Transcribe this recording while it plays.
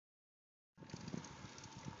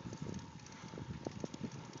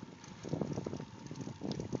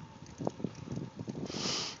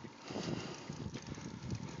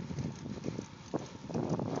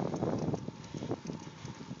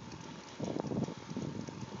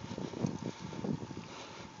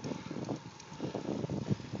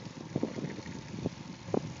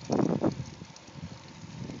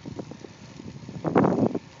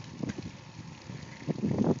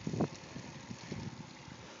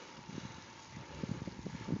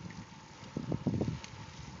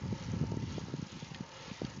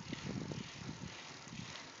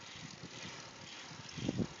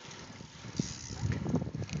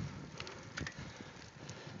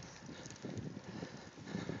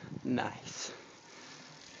Nice.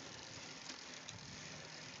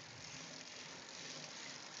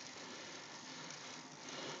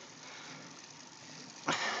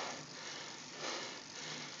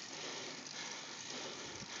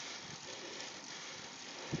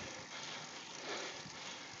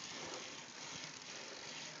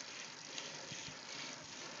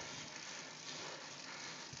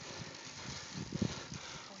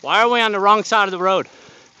 Why are we on the wrong side of the road?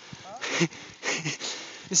 Huh?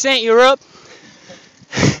 This ain't Europe.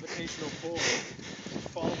 Gravitational pull.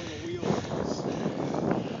 Following the wheels.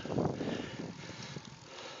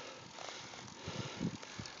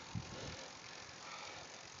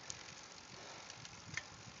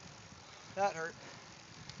 That hurt.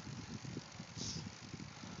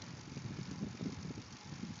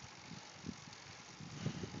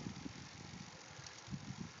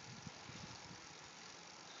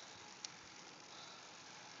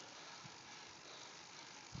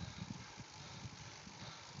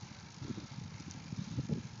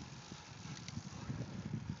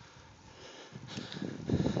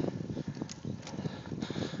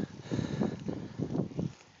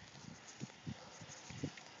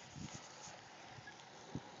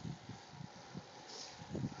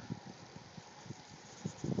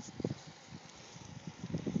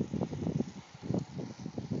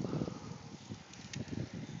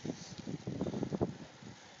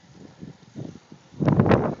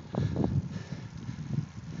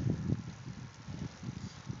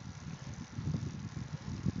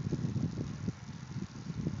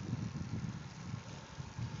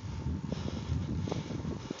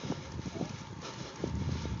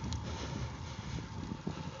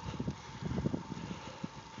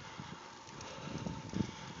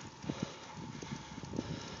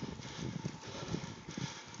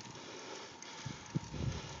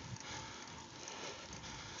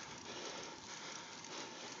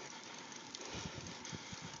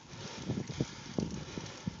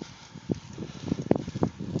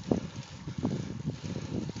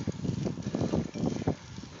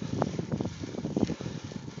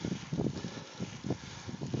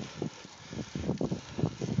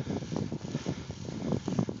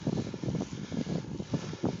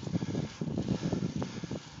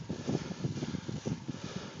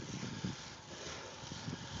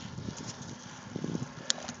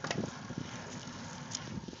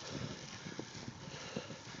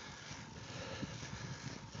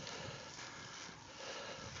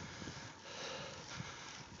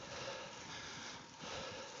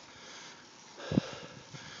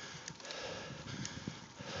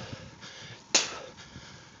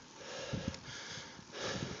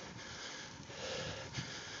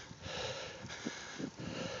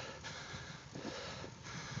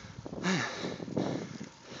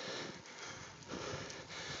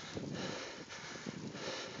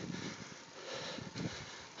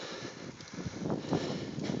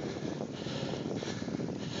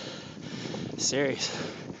 Serious.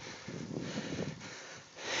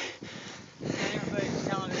 Everybody's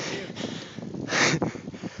telling it to you.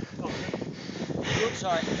 Oh, oops,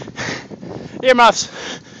 sorry. Earmuffs.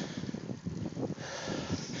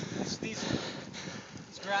 These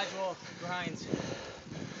gradual grinds,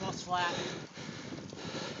 most flat.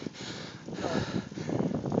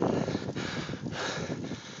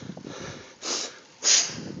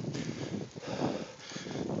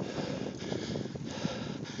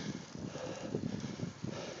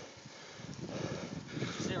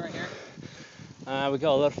 Sit right here. We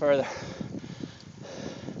go a little further.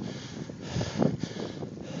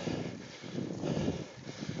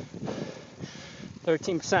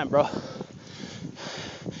 %, bro. It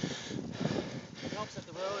helps at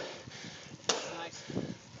the road. It's nice.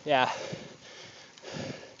 Yeah.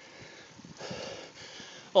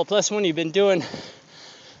 Well, plus when you've been doing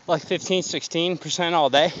like 15, 16% all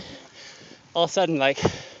day, all of a sudden like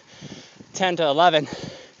 10 to 11,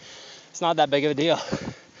 it's not that big of a deal.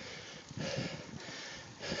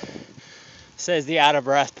 Says the out of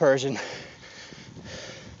breath Persian.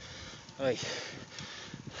 Like,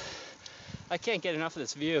 I can't get enough of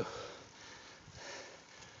this view.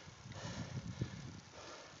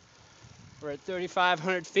 We're at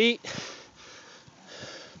 3,500 feet.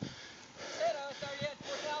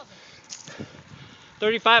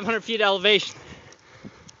 3,500 feet elevation.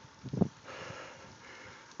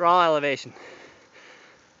 Raw elevation.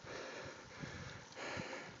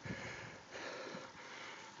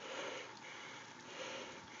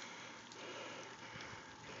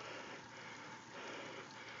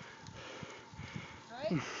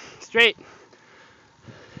 Straight.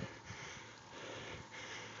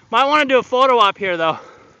 Might want to do a photo op here though.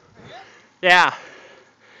 Yeah.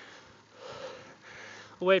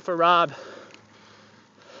 We'll wait for Rob.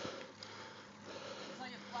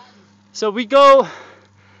 So we go,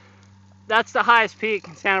 that's the highest peak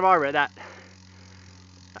in Santa Barbara. That,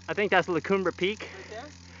 I think that's La Cumbre Peak. Right there?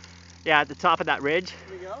 Yeah, at the top of that ridge.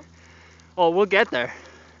 Here we go. Oh, we'll get there.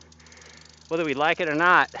 Whether we like it or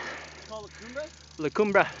not. It's called La Cumbre? La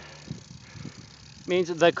Cumbre means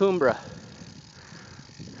the Cumbre.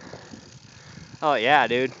 Oh yeah,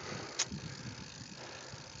 dude.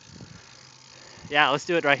 Yeah, let's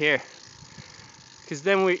do it right here. Cause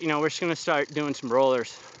then we're just gonna start doing some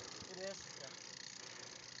rollers. It is? Yeah.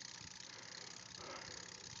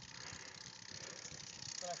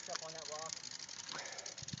 But I step on that rock.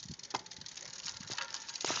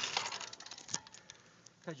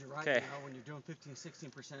 Cause you're right, Okay. you know, when you're doing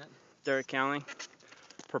 15-16%. Derek Cowling,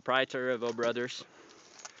 proprietor of O Brothers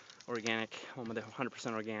Organic, home of the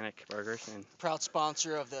 100% organic burgers, and Proud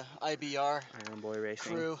sponsor of the IBR Iron Boy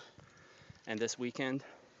Racing. crew. And this weekend,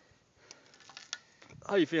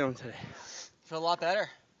 how you feeling today? Feel a lot better.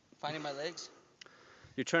 Finding my legs.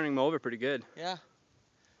 You're turning them over pretty good. Yeah.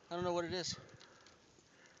 I don't know what it is.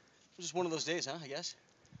 It's just one of those days, huh, I guess?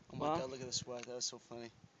 Oh my Well, God, look at the sweat. That was so funny.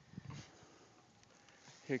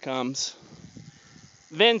 Here comes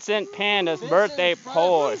Vincent Panda's birthday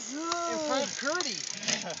horse. In front of Curdy.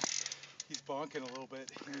 He's bonking a little bit.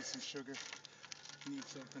 He needs some sugar. He needs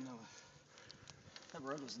some vanilla. That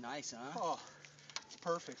road was nice, huh? Oh, it's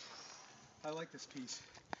perfect. I like this piece.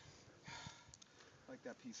 I like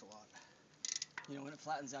that piece a lot. You know, when it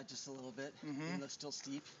flattens out just a little bit, Mhm. even though it's still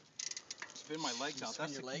steep. Spin my legs You out. spin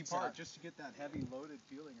That's your the key legs part, out. just to get that heavy loaded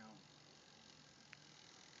feeling out.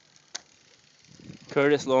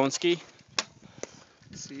 Curtis Lonsky.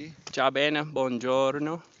 See? Ciao bene,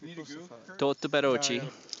 buongiorno. You need a goo? Kurt? Tutto veloci.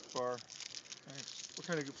 Bar. What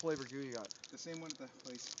kind of flavor goo you got? The same one at the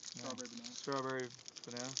place. Strawberry banana. Strawberry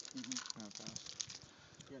banana? Mm-hmm. No, pass.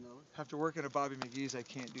 You got another one? After working at Bobby McGee's, I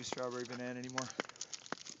can't do strawberry banana anymore.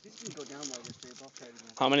 These can go down more this day, but I'll try it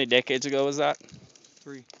again. How many decades ago was that?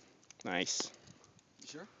 3. Nice. You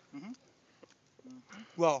sure?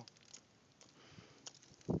 Well,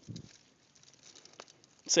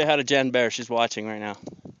 Say hi to Jen Bear. She's watching right now.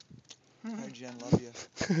 hi Jen, love you.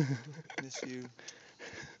 Miss you.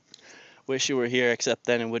 Wish you were here, except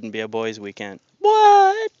then it wouldn't be a boys' weekend.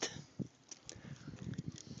 What?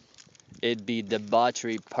 It'd be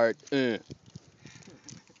debauchery part 1.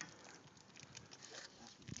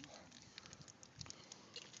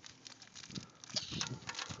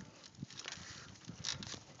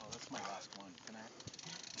 Oh, that's my last one. Can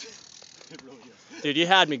I? It really is. Dude, you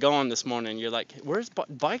had me going this morning. You're like, where's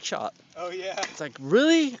bike shop? Oh, yeah. It's like,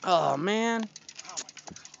 really? Oh, man. Oh,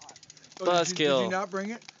 my God. Oh, did you Buzzkill. not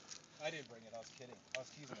bring it? I didn't bring it. I was kidding. I was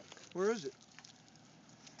teasing him. Where is it?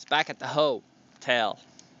 It's back at the hotel.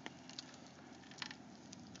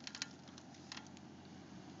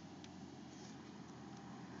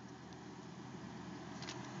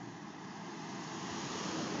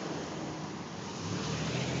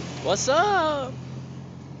 What's up?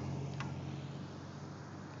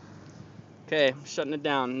 Okay, I'm shutting it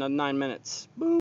down. Another 9 minutes. Boom.